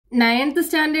9th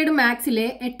standard മാത്സിലെ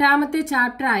 8ാമത്തെ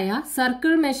ചാപ്റ്ററായ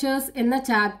circle measures എന്ന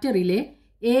ചാപ്റ്ററിലെ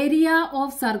area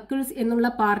of circles എന്നുള്ള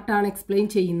പാർട്ടാണ് എക്സ്പ്ലെയിൻ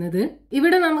ചെയ്യുന്നത്.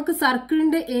 ഇവിടെ നമുക്ക്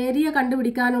സർക്കിളിന്റെ ഏരിയ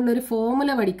കണ്ടുപിടിക്കാനുള്ള ഒരു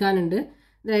ഫോർമുല പഠിക്കാനുണ്ട്.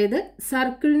 അതായത്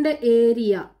സർക്കിളിന്റെ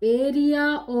area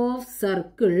of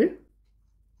circle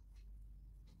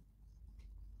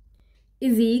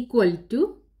is equal to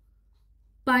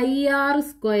pi R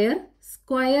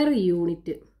square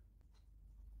unit.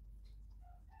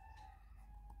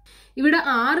 ഇവിടെ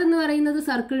r എന്ന് പറയുന്നത്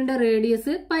സർക്കിളിന്റെ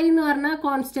റേഡിയസ്, പൈ എന്ന് പറഞ്ഞാൽ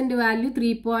കോൺസ്റ്റന്റ് വാല്യൂ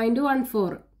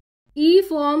 3.14. ഈ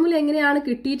ഫോർമുല എങ്ങനെയാണ്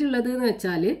കിട്ടിയിട്ടുള്ളത് എന്ന്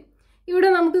വെച്ചാൽ ഇവിടെ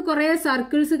നമുക്ക് കുറെ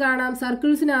സർക്കിൾസ് കാണാം.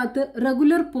 സർക്കിൾസിനകത്ത്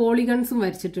റെഗുലർ പോളിഗൺസും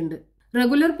വരച്ചിട്ടുണ്ട്.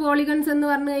 റെഗുലർ പോളിഗൺസ് എന്ന്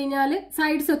പറഞ്ഞു കഴിഞ്ഞാൽ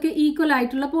സൈഡ്സ് ഒക്കെ ഈക്വൽ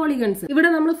ആയിട്ടുള്ള പോളിഗൺസ്.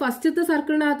 ഇവിടെ നമ്മൾ ഫസ്റ്റത്തെ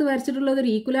സർക്കിളിനകത്ത് വരച്ചിട്ടുള്ളത്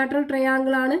ഒരു ഈക്വലാറ്ററൽ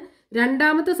ട്രയാങ്കിൾ ആണ്.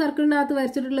 രണ്ടാമത്തെ സർക്കിളിനകത്ത്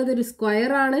വരച്ചിട്ടുള്ളത് ഒരു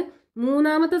സ്ക്വയർ ആണ്.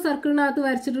 മൂന്നാമത്തെ സർക്കിളിനകത്ത്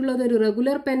വരച്ചിട്ടുള്ളത് ഒരു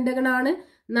റെഗുലർ പെന്റഗൺ ആണ്.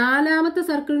 നാലാമത്തെ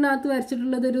സർക്കിളിനകത്ത്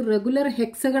വരച്ചിട്ടുള്ളത് ഒരു റെഗുലർ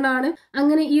ഹെക്സഗൺ ആണ്.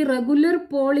 അങ്ങനെ ഈ റെഗുലർ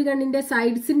പോളിഗണിന്റെ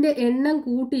സൈഡ്സിന്റെ എണ്ണം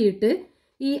കൂട്ടിയിട്ട്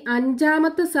ഈ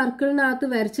അഞ്ചാമത്തെ സർക്കിളിനകത്ത്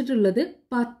വരച്ചിട്ടുള്ളത്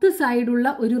 10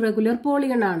 സൈഡുള്ള ഒരു റെഗുലർ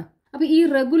പോളിഗൺ ആണ്. അപ്പൊ ഈ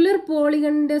റെഗുലർ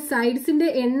പോളിഗണിന്റെ സൈഡ്സിന്റെ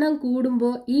എണ്ണം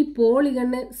കൂടുമ്പോൾ ഈ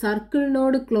പോളിഗണ്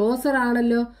സർക്കിളിനോട് ക്ലോസർ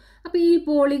ആണല്ലോ. അപ്പൊ ഈ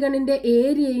പോളിഗണിന്റെ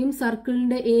ഏരിയയും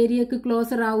സർക്കിളിന്റെ ഏരിയക്ക്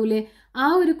ക്ലോസർ ആവൂലേ? ആ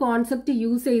ഒരു കോൺസെപ്റ്റ്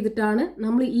യൂസ് ചെയ്തിട്ടാണ്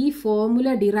നമ്മൾ ഈ ഫോർമുല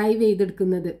ഡിറൈവ്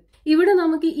ചെയ്തെടുക്കുന്നത്. ഇവിടെ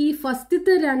നമുക്ക് ഈ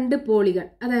ഫസ്റ്റത്തെ 2 പോളിഗൺ,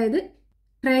 അതായത്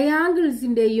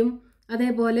ട്രയാങ്കിൾസിന്റെയും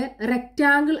അതേപോലെ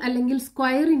റെക്റ്റാങ്കിൾ അല്ലെങ്കിൽ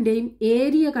സ്ക്വയറിന്റെയും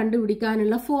ഏരിയ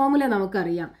കണ്ടുപിടിക്കാനുള്ള ഫോർമുല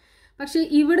നമുക്കറിയാം. പക്ഷെ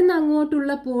ഇവിടുന്ന്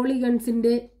അങ്ങോട്ടുള്ള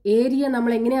പോളിഗൺസിന്റെ ഏരിയ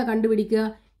നമ്മൾ എങ്ങനെയാ കണ്ടുപിടിക്കുക?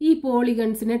 ഈ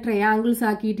പോളിഗൺസിനെ ട്രയാങ്കിൾസ്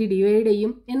ആക്കിയിട്ട് ഡിവൈഡ്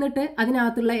ചെയ്യും. എന്നിട്ട്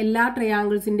അതിനകത്തുള്ള എല്ലാ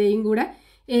ട്രയാങ്കിൾസിന്റെയും കൂടെ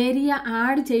ഏരിയ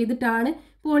ആഡ് ചെയ്തിട്ടാണ്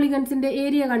പോളിഗൺസിന്റെ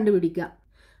ഏരിയ കണ്ടുപിടിക്കുക.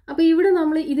 അപ്പൊ ഇവിടെ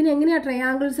നമ്മൾ ഇതിനെങ്ങനെയാ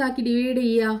ട്രയാങ്കിൾസ് ആക്കി ഡിവൈഡ്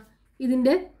ചെയ്യുക?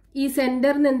 ഇതിന്റെ ഈ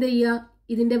സെന്ററിന് എന്ത് ചെയ്യുക?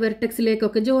 ഇതിന്റെ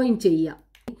വെർട്ടെക്സിലേക്കൊക്കെ ജോയിൻ ചെയ്യുക.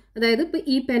 അതായത് ഇപ്പൊ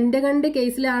ഈ പെന്റഗണിന്റെ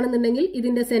കേസിലാണെന്നുണ്ടെങ്കിൽ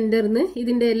ഇതിന്റെ സെന്ററിന്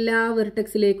ഇതിന്റെ എല്ലാ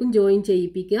വെർട്ടെക്സിലേക്കും ജോയിൻ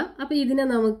ചെയ്യിപ്പിക്കുക. അപ്പൊ ഇതിനെ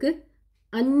നമുക്ക്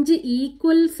 5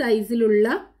 ഈക്വൽ സൈസിലുള്ള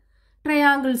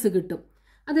ട്രയാങ്കിൾസ് കിട്ടും.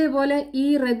 അതേപോലെ ഈ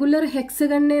റെഗുലർ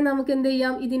ഹെക്സഗണിനെ നമുക്ക് എന്ത്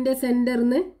ചെയ്യാം? ഇതിന്റെ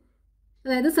സെന്ററിന്,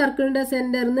 അതായത് സർക്കിളിന്റെ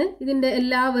സെന്ററിന് ഇതിന്റെ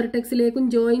എല്ലാ വെർട്ടെക്സിലേക്കും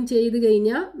ജോയിൻ ചെയ്ത്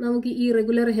കഴിഞ്ഞാൽ നമുക്ക് ഈ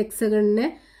റെഗുലർ ഹെക്സഗണിനെ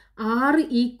 6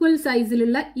 ഈക്വൽ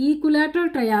സൈസിലുള്ള ഈക്വലാറ്ററൽ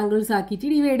ട്രയാങ്കിൾസ് ആക്കിയിട്ട്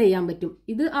ഡിവൈഡ് ചെയ്യാൻ പറ്റും.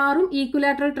 ഇത് 6ഉം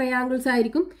ഈക്വലാറ്ററൽ ട്രയാങ്കിൾസ്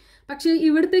ആയിരിക്കും. പക്ഷെ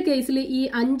ഇവിടുത്തെ കേസിൽ ഈ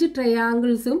 5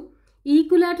 ട്രയാങ്കിൾസും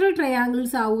ഈക്വലാറ്ററൽ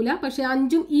ട്രയാങ്കിൾസ് ആവൂല. പക്ഷെ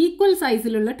 5ഉം ഈക്വൽ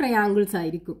സൈസിലുള്ള ട്രയാങ്കിൾസ്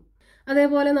ആയിരിക്കും.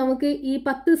 അതേപോലെ നമുക്ക് ഈ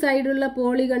 10 സൈഡുള്ള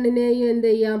പോളിഗണിനെയും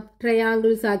എന്ത് ചെയ്യാം?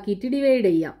 ട്രയാങ്കിൾസ് ആക്കിയിട്ട് ഡിവൈഡ്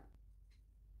ചെയ്യാം.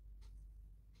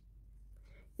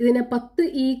 ഇതിനെ 10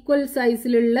 ഈക്വൽ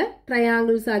സൈസിലുള്ള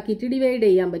ട്രയാങ്കിൾസ് ആക്കിയിട്ട് ഡിവൈഡ്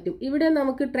ചെയ്യാൻ പറ്റും. ഇവിടെ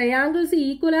നമുക്ക് ട്രയാങ്കിൾസ്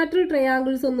ഈക്വലാറ്ററൽ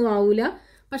ട്രയാങ്കിൾസ് ഒന്നും ആവൂല.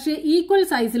 പക്ഷെ ഈക്വൽ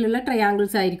സൈസിലുള്ള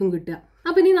ട്രയാങ്കിൾസ് ആയിരിക്കും കിട്ടുക.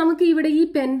 അപ്പൊ ഇനി നമുക്ക് ഇവിടെ ഈ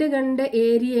പെന്റഗണിന്റെ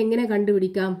ഏരിയ എങ്ങനെ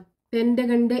കണ്ടുപിടിക്കാം?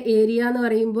 പെന്റഗണിന്റെ ഏരിയ എന്ന്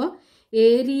പറയുമ്പോൾ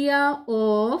area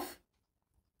of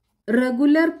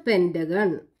regular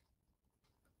pentagon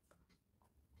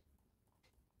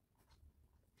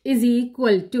is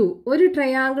equal to, ഒരു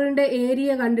ട്രയാങ്കിളിന്റെ ഏരിയ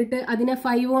കണ്ടിട്ട് അതിനെ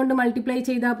 5 കൊണ്ട് മൾട്ടിപ്ലൈ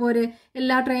ചെയ്താൽ പോരെ?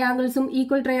 എല്ലാ ട്രയാങ്കിൾസും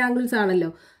ഈക്വൽ ട്രയാങ്കിൾസ് ആണല്ലോ.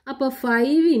 അപ്പൊ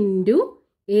 5 into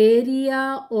area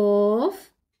of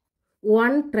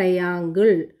 1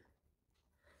 triangle,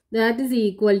 that is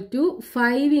equal to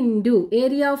 5 into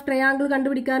area of triangle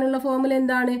കണ്ടുപിടിക്കാനുള്ള ഫോർമുല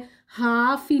എന്താണ്?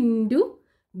 Half into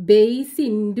base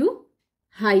into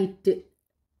height.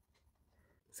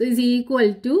 So is equal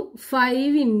to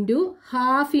 5 into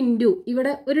half into,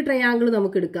 ഇവിടെ ഒരു ട്രയാങ്കിൾ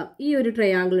നമുക്ക് എടുക്കാം. ഈ ഒരു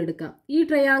ട്രയാങ്കിൾ എടുക്കാം. ഈ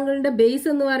ട്രയാങ്കിളിന്റെ ബേസ്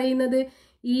എന്ന് പറയുന്നത്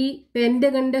ഈ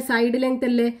പെന്റഗണിന്റെ സൈഡ് ലെങ്ത്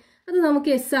അല്ലേ? അത് നമുക്ക്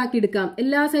എസ് ആക്കി എടുക്കാം.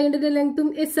 എല്ലാ സൈഡിന്റെ ലെങ്ത്തും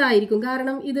എസ് ആയിരിക്കും,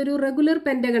 കാരണം ഇതൊരു റെഗുലർ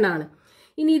പെന്റഗൺ ആണ്.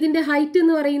 ഇനി ഇതിന്റെ ഹൈറ്റ്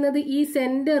എന്ന് പറയുന്നത് ഈ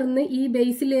സെന്ററിന് ഈ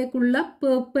ബേസിലേക്കുള്ള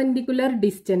പെർപെൻഡിക്കുലർ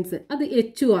ഡിസ്റ്റൻസ്, അത്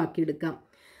എച്ച് ആക്കി എടുക്കാം.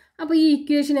 അപ്പൊ ഈ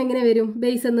ഇക്വേഷൻ എങ്ങനെ വരും?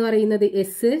 ബേസ് എന്ന് പറയുന്നത്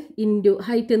എസ് ഇൻറ്റു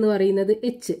ഹൈറ്റ് എന്ന് പറയുന്നത്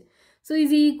H. So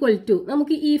is equal to,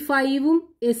 നമുക്ക് ഈ 5ഉം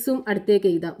എസും അടുത്തേക്ക്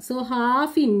എഴുതാം. So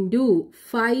half into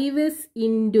 5s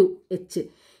into H.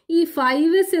 ഈ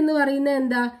 5s എന്ന് പറയുന്നത്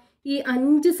എന്താ? ഈ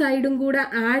 5 സൈഡും കൂടെ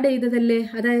ആഡ് ചെയ്തതല്ലേ?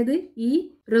 അതായത് ഈ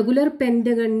റെഗുലർ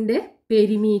പെന്റഗണിന്റെ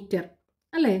പെരിമീറ്റർ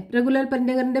അല്ലെ? റെഗുലർ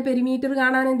പെന്റഗണിന്റെ പെരിമീറ്റർ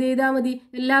കാണാൻ എന്ത് ചെയ്താൽ മതി?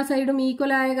 എല്ലാ സൈഡും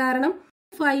ഈക്വൽ ആയ കാരണം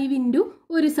 5 ഇൻറ്റു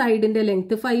ഒരു സൈഡിന്റെ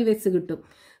ലെങ്ത് 5s കിട്ടും.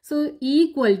 So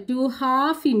equal to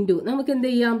half into, നമുക്ക് എന്ത്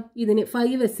ചെയ്യാം? ഇതിന്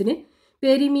 5sന്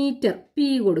പെരിമീറ്റർ പി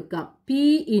കൊടുക്കാം, പി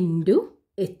ഇൻറ്റു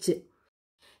എച്ച്.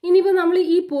 ഇനിയിപ്പോൾ നമ്മൾ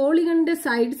ഈ പോളിഗണിന്റെ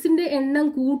സൈഡ്സിന്റെ എണ്ണം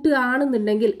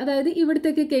കൂട്ടുകയാണെന്നുണ്ടെങ്കിൽ, അതായത്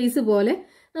ഇവിടുത്തെ കേസ് പോലെ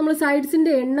നമ്മൾ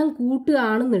സൈഡ്സിന്റെ എണ്ണം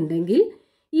കൂട്ടുകയാണെന്നുണ്ടെങ്കിൽ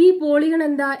ഈ പോളിഗൺ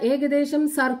എന്താ? ഏകദേശം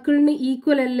സർക്കിളിന്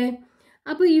ഈക്വൽ അല്ലേ?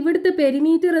 അപ്പൊ ഇവിടുത്തെ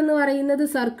പെരിമീറ്റർ എന്ന് പറയുന്നത്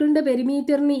സർക്കിളിന്റെ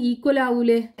പെരിമീറ്ററിന് ഈക്വൽ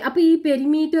ആവൂലേ? അപ്പൊ ഈ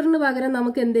പെരിമീറ്ററിന് പകരം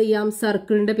നമുക്ക് എന്ത് ചെയ്യാം?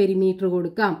 സർക്കിളിന്റെ പെരിമീറ്റർ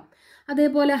കൊടുക്കാം.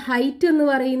 അതേപോലെ ഹൈറ്റ് എന്ന്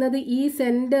പറയുന്നത് ഈ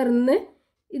സെന്ററിന്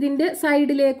ഇതിന്റെ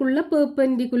സൈഡിലേക്കുള്ള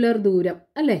പെർപെൻഡിക്കുലർ ദൂരം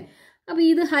അല്ലെ? അപ്പൊ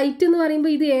ഇത് ഹൈറ്റ് എന്ന്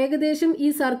പറയുമ്പോൾ ഇത് ഏകദേശം ഈ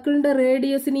സർക്കിളിന്റെ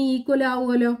റേഡിയസിന് ഈക്വൽ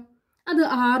ആവുമല്ലോ. അത്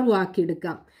 6 ആക്കി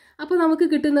എടുക്കാം. അപ്പൊ നമുക്ക്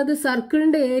കിട്ടുന്നത്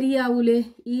സർക്കിളിന്റെ ഏരിയ ആവൂലേ?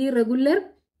 ഈ റെഗുലർ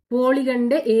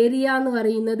പോളിഗണിന്റെ ഏരിയ എന്ന്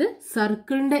പറയുന്നത്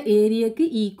സർക്കിളിന്റെ ഏരിയക്ക്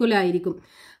ഈക്വൽ ആയിരിക്കും.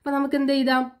 അപ്പൊ നമുക്ക് എന്ത്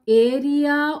എഴുതാം?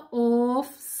 Area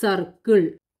of circle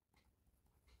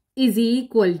is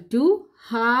equal to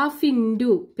half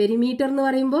into perimeter എന്ന്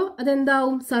പറയുമ്പോൾ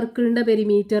അതെന്താവും? സർക്കിളിന്റെ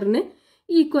പെരിമീറ്ററിന്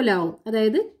ഈക്വൽ ആവും.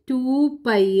 അതായത്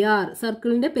 2πr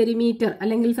സർക്കിളിന്റെ പെരിമീറ്റർ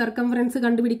അല്ലെങ്കിൽ സർക്കംഫറൻസ്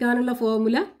കണ്ടുപിടിക്കാനുള്ള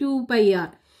ഫോർമുല 2πr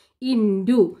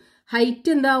ഇൻറ്റു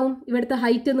ഹൈറ്റ് എന്താവും? ഇവിടുത്തെ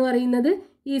ഹൈറ്റ് എന്ന് പറയുന്നത്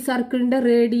ഈ സർക്കിളിന്റെ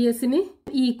റേഡിയസിന്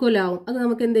ഈക്വൽ ആവും. അത്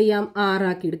നമുക്ക് എന്ത് ചെയ്യാം? 6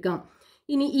 ആക്കി എടുക്കാം.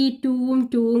 ഇനി ഈ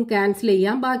 2ഉം ക്യാൻസൽ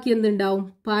ചെയ്യാം. ബാക്കി എന്തുണ്ടാവും?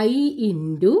 പൈ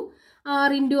ഇൻറ്റു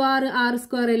 6 ഇൻറ്റു 6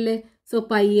 സ്ക്വയർ അല്ലേ? So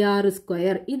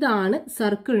πr². ഇതാണ്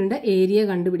സർക്കിളിന്റെ ഏരിയ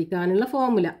കണ്ടുപിടിക്കാനുള്ള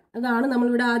ഫോർമുല. അതാണ്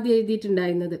നമ്മളിവിടെ ആദ്യം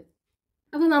എഴുതിയിട്ടുണ്ടായിരുന്നത്.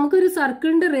 അപ്പൊ നമുക്കൊരു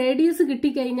സർക്കിളിന്റെ റേഡിയസ്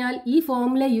കിട്ടിക്കഴിഞ്ഞാൽ ഈ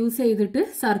ഫോർമുല യൂസ് ചെയ്തിട്ട്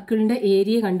സർക്കിളിന്റെ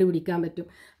ഏരിയ കണ്ടുപിടിക്കാൻ പറ്റും.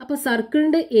 അപ്പൊ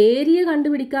സർക്കിളിന്റെ ഏരിയ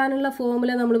കണ്ടുപിടിക്കാനുള്ള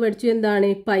ഫോർമുല നമ്മൾ പഠിച്ചു എന്താണ്?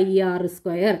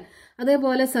 πr².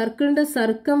 അതേപോലെ സർക്കിളിന്റെ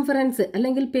സർക്കംഫറൻസ്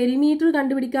അല്ലെങ്കിൽ പെരിമീറ്റർ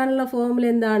കണ്ടുപിടിക്കാനുള്ള ഫോർമുല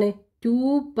എന്താണ്?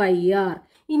 2πr.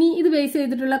 ഇനി ഇത് ബേസ്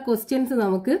ചെയ്തിട്ടുള്ള ക്വസ്റ്റ്യൻസ്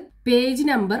നമുക്ക് പേജ്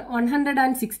നമ്പർ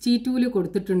 162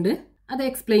 കൊടുത്തിട്ടുണ്ട്. അത്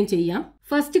എക്സ്പ്ലെയിൻ ചെയ്യാം.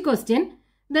 First question: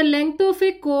 The length of a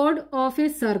chord of a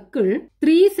circle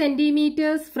 3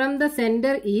 centimeters from the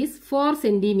center is 4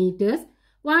 centimeters.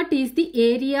 What is the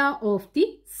area of the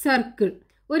circle?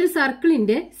 ഒരു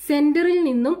സർക്കിളിന്റെ സെന്ററിൽ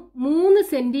നിന്നും 3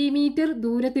 സെന്റിമീറ്റർ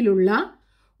ദൂരത്തിലുള്ള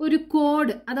ഒരു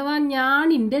കോഡ് അഥവാ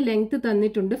ഞാണിന്റെ ലെങ്ത്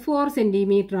തന്നിട്ടുണ്ട് 4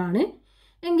 സെന്റിമീറ്റർ ആണ്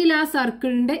എങ്കിൽ ആ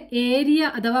സർക്കിളിന്റെ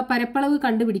ഏരിയ അഥവാ പരപ്പളവ്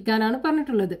കണ്ടുപിടിക്കാനാണ്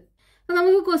പറഞ്ഞിട്ടുള്ളത്. അപ്പൊ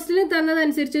നമുക്ക് ക്വസ്റ്റ്യൻ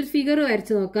തന്നതനുസരിച്ച് ഒരു ഫിഗർ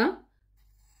വരച്ചു നോക്കാം.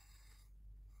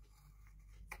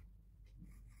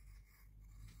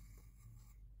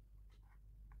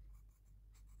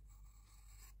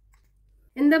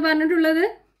 എന്താ പറഞ്ഞിട്ടുള്ളത്?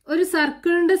 ഒരു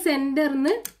സർക്കിളിന്റെ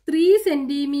സെന്ററിന് 3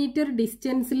 സെന്റിമീറ്റർ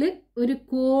ഡിസ്റ്റൻസിൽ ഒരു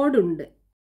കോഡ് ഉണ്ട്.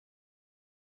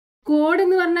 കോഡ്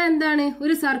എന്ന് പറഞ്ഞാൽ എന്താണ്?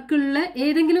 ഒരു സർക്കിളിലെ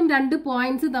ഏതെങ്കിലും 2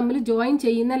 പോയിന്റ്സ് തമ്മിൽ ജോയിൻ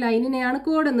ചെയ്യുന്ന ലൈനിനെയാണ്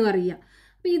കോഡ് എന്ന് പറയുക.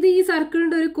 അപ്പൊ ഇത് ഈ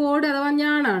സർക്കിളിന്റെ ഒരു കോഡ് അഥവാ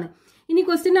ഞാനാണ്. ഇനി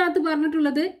ക്വസ്റ്റ്യനകത്ത്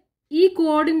പറഞ്ഞിട്ടുള്ളത് ഈ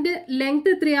കോഡിന്റെ ലെങ്ത്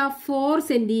എത്രയാ? 4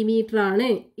 സെന്റിമീറ്റർ ആണ്.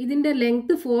 ഇതിന്റെ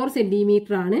ലെങ്ത് 4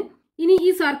 സെന്റിമീറ്റർ ആണ്. ഇനി ഈ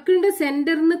സർക്കിളിന്റെ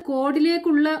സെന്ററിന്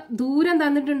കോഡിലേക്കുള്ള ദൂരം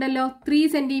തന്നിട്ടുണ്ടല്ലോ 3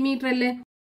 സെന്റിമീറ്റർ അല്ലേ?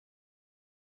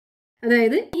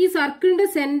 അതായത് ഈ സർക്കിളിന്റെ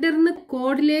സെന്ററിന്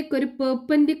കോഡിലേക്ക് ഒരു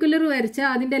പെർപെൻഡിക്കുലർ വരച്ചാൽ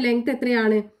അതിന്റെ ലെങ്ത്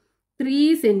എത്രയാണ്? 3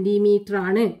 സെന്റിമീറ്റർ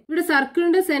ആണ്. ഇവിടെ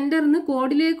സർക്കിളിന്റെ സെന്ററിന്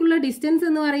കോഡിലേക്കുള്ള ഡിസ്റ്റൻസ്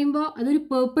എന്ന് പറയുമ്പോൾ അതൊരു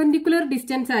പെർപെൻഡിക്കുലർ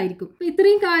ഡിസ്റ്റൻസ് ആയിരിക്കും.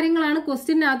 ഇത്രയും കാര്യങ്ങളാണ്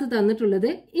ക്വസ്റ്റ്യനകത്ത് തന്നിട്ടുള്ളത്.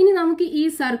 ഇനി നമുക്ക് ഈ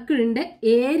സർക്കിളിന്റെ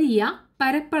ഏരിയ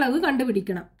പരപ്പളവ്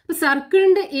കണ്ടുപിടിക്കണം.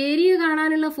 സർക്കിളിന്റെ ഏരിയ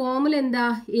കാണാനുള്ള ഫോർമുല എന്താ?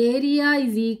 Area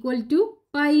is equal to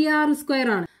πr²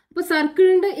 ആണ്. അപ്പൊ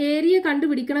സർക്കിളിന്റെ ഏരിയ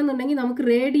കണ്ടുപിടിക്കണം എന്നുണ്ടെങ്കിൽ നമുക്ക്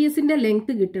റേഡിയസിന്റെ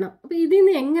ലെങ്ത് കിട്ടണം. അപ്പൊ ഇതിൽ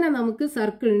നിന്ന് എങ്ങനെ നമുക്ക്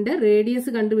സർക്കിളിന്റെ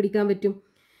റേഡിയസ് കണ്ടുപിടിക്കാൻ പറ്റും?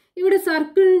 ഇവിടെ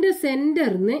സർക്കിളിന്റെ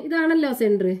സെന്ററിന് ഇതാണല്ലോ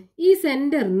സെന്റർ. ഈ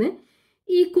സെന്ററിന്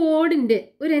ഈ കോഡിന്റെ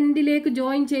ഒരു എൻഡിലേക്ക്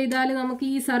ജോയിൻ ചെയ്താൽ നമുക്ക്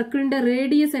ഈ സർക്കിളിന്റെ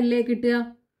റേഡിയസ് അല്ലേ കിട്ടുക?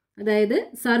 അതായത്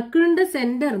സർക്കിളിന്റെ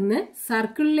സെന്ററിന്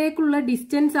സർക്കിളിലേക്കുള്ള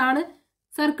ഡിസ്റ്റൻസ് ആണ്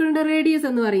സർക്കിളിന്റെ റേഡിയസ്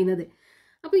എന്ന് പറയുന്നത്.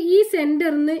 അപ്പൊ ഈ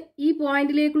സെന്ററിന് ഈ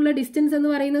പോയിന്റിലേക്കുള്ള ഡിസ്റ്റൻസ് എന്ന്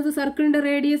പറയുന്നത് സർക്കിളിന്റെ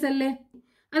റേഡിയസ് അല്ലേ?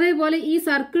 അതേപോലെ ഈ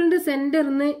സർക്കിളിന്റെ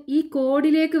സെന്ററിന് ഈ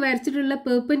കോഡിലേക്ക് വരച്ചിട്ടുള്ള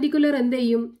പെർപെൻഡിക്കുലർ എന്ത്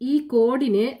ചെയ്യും? ഈ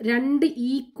കോഡിനെ 2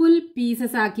 ഈക്വൽ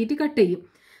പീസസ് ആക്കിയിട്ട് കട്ട് ചെയ്യും.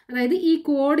 അതായത് ഈ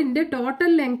കോഡിന്റെ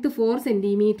ടോട്ടൽ ലെങ്ത് 4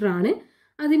 സെന്റിമീറ്റർ ആണ്.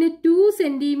 അതിന് 2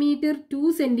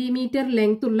 സെന്റിമീറ്റർ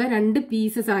ലെങ്ത് ഉള്ള 2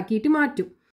 പീസസ് ആക്കിയിട്ട് മാറ്റും.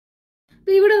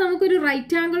 അപ്പൊ ഇവിടെ നമുക്കൊരു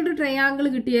റൈറ്റ് ആംഗിൾഡ് ട്രയാങ്കിൾ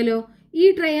കിട്ടിയല്ലോ. ഈ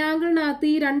ട്രയാങ്കിളിനകത്ത്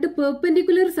ഈ 2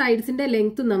 പെർപെൻഡിക്കുലർ സൈഡ്സിന്റെ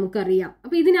ലെങ്ത് നമുക്കറിയാം.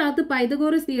 അപ്പൊ ഇതിനകത്ത്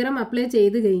പൈതഗോറസ് തിയറം അപ്ലൈ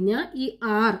ചെയ്ത് കഴിഞ്ഞാൽ ഈ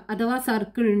ആർ അഥവാ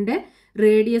സർക്കിളിന്റെ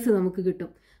റേഡിയസ് നമുക്ക് കിട്ടും.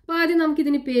 അപ്പൊ ആദ്യം നമുക്ക്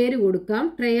ഇതിന് പേര് കൊടുക്കാം,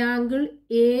 ട്രയാങ്കിൾ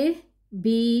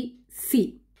ABC.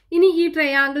 ഇനി ഈ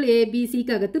ട്രയാങ്കിൾ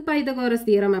ABCക്ക് അകത്ത് പൈതഗോറസ്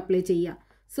തിയറം അപ്ലൈ ചെയ്യാം.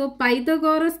 So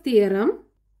Pythagoras theorem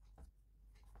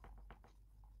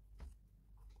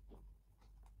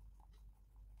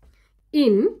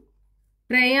in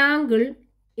triangle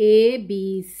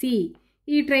ABC.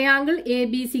 ഈ ട്രയാങ്കിൾ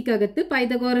ABCക്ക് അകത്ത്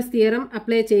പൈതഗോറസ് തിയറം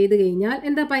അപ്ലൈ ചെയ്ത് കഴിഞ്ഞാൽ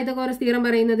എന്താ പൈതഗോറസ് തിയറം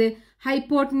പറയുന്നത്?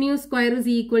 Hypotenuse square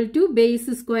is equal to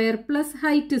base square plus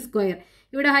height square.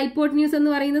 ഇവിടെ ഹൈപ്പോട്ടന്യൂസ്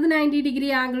എന്ന് പറയുന്നത് 90 ഡിഗ്രി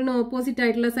ആംഗിളിന് ഓപ്പോസിറ്റ്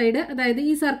ആയിട്ടുള്ള സൈഡ്, അതായത്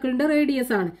ഈ സർക്കിളിന്റെ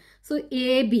റേഡിയസ് ആണ്. സോ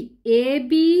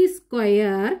AB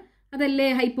സ്ക്വയർ അതല്ലേ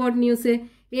hypotenuse.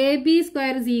 AB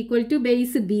square is equal to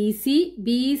base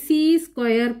BC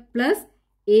square plus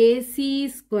AC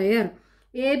square.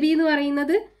 AB എന്ന്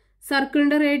പറയുന്നത്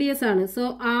സർക്കിളിന്റെ റേഡിയസ് ആണ്. So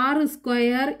R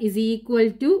square is equal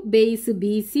to base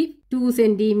BC 2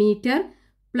 centimeter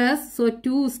plus so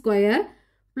 2 square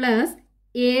plus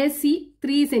AC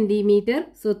 3 centimeter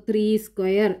so 3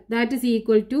 square. That is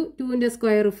equal to 2 ന്റെ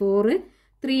square 4,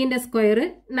 3 ന്റെ square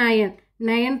 9.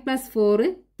 9 plus 4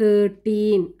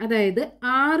 13. അതായത്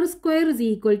R square is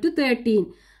equal to 13.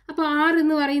 അപ്പോൾ R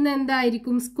എന്ന് പറയുന്നത്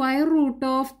എന്തായിരിക്കും? Square root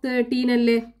of 13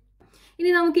 അല്ലേ? ഇനി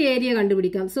നമുക്ക് ഏരിയ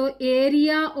കണ്ടുപിടിക്കാം. So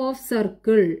area of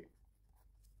circle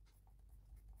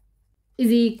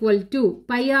is equal to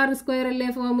pi r square അല്ലേ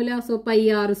formula. So pi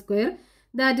r square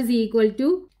that is equal to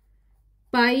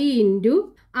pi into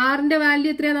ആറിന്റെ വാല്യൂ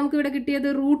എത്രയാണ് നമുക്ക് ഇവിടെ കിട്ടിയത്?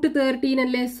 റൂട്ട് 13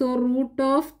 അല്ലേ. So root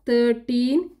of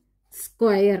 13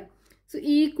 square. So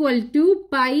equal to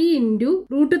pi into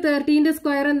root 13ന്റെ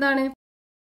square എന്താണ്?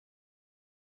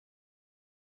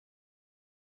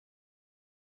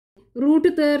 Root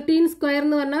 13 square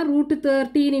എന്ന് പറഞ്ഞാൽ റൂട്ട്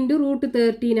 13 ഇൻറ്റു റൂട്ട്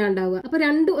 13 ആണ് ഉണ്ടാവുക. അപ്പൊ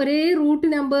രണ്ട് ഒരേ റൂട്ട്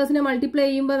നമ്പേഴ്സിനെ മൾട്ടിപ്ലൈ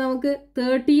ചെയ്യുമ്പോൾ നമുക്ക്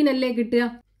 13 അല്ലേ കിട്ടുക?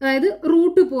 അതായത്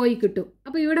റൂട്ട് പോയി കിട്ടും.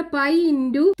 അപ്പൊ ഇവിടെ പൈ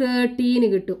ഇൻറ്റു 13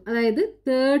 കിട്ടും. അതായത്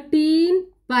 13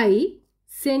 പൈ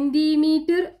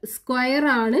സെന്റിമീറ്റർ സ്ക്വയർ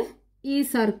ആണ് ഈ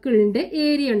സർക്കിളിന്റെ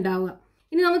ഏരിയ ഉണ്ടാവുക.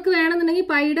 ഇനി നമുക്ക് വേണമെന്നുണ്ടെങ്കിൽ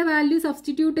പൈയുടെ വാല്യൂ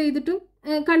സബ്സ്റ്റിറ്റ്യൂട്ട് ചെയ്തിട്ടും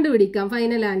കണ്ടുപിടിക്കാം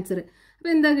ഫൈനൽ ആൻസർ. അപ്പൊ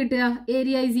എന്താ കിട്ടുക?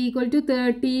 Area is equal to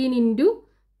 13 into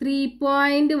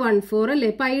 3.14 അല്ലേ?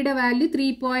 പൈയുടെ വാല്യൂ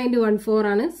 3.14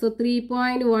 ആണ്. So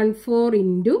 3.14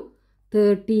 into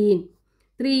 13.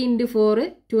 3 into 4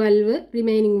 12,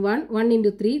 remaining 1. 1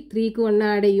 into 3, 3ക്ക് 1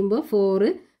 add ചെയ്യുമ്പോൾ 4.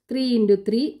 3 into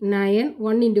 3 9.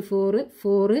 1 into 4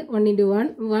 4. 1 into 1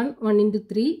 1. 1 into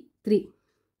 3 3.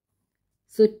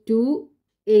 So 2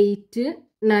 8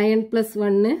 9 plus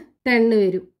 1 10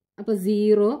 വരും. അപ്പോൾ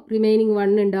 0, റിമൈനിങ്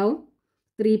 1 ഉണ്ടാവും.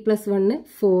 3 പ്ലസ് 1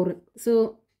 4. സോ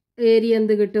ഏരിയ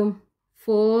എന്ത് കിട്ടും?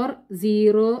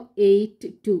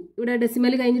 4082. ഇവിടെ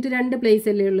ഡെസിമൽ കഴിഞ്ഞിട്ട് 2 പ്ലേസ്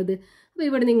അല്ലേ ഉള്ളത്. അപ്പോൾ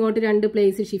ഇവിടെ നിന്ന് ഇങ്ങോട്ട് 2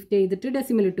 പ്ലേസ് ഷിഫ്റ്റ് ചെയ്തിട്ട്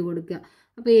ഡെസിമൽ ഇട്ട് കൊടുക്കുക.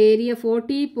 അപ്പോൾ ഏരിയ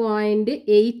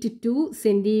 40.82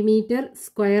 സെന്റിമീറ്റർ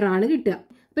സ്ക്വയർ ആണ് കിട്ടുക.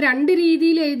 അപ്പോൾ 2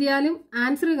 രീതിയിൽ എഴുതിയാലും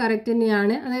ആൻസർ കറക്റ്റ്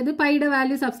തന്നെയാണ്. അതായത് പൈയുടെ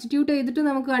വാല്യൂ സബ്സ്റ്റിറ്റ്യൂട്ട് ചെയ്തിട്ട്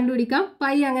നമുക്ക് കണ്ടുപിടിക്കാം.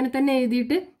 പൈ അങ്ങനെ തന്നെ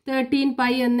എഴുതിയിട്ട് 13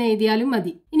 പൈ എന്ന് എഴുതിയാലും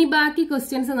മതി. ഇനി ബാക്കി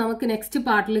ക്വസ്റ്റ്യൻസ് നമുക്ക് നെക്സ്റ്റ്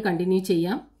പാർട്ടിൽ കണ്ടിന്യൂ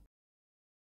ചെയ്യാം.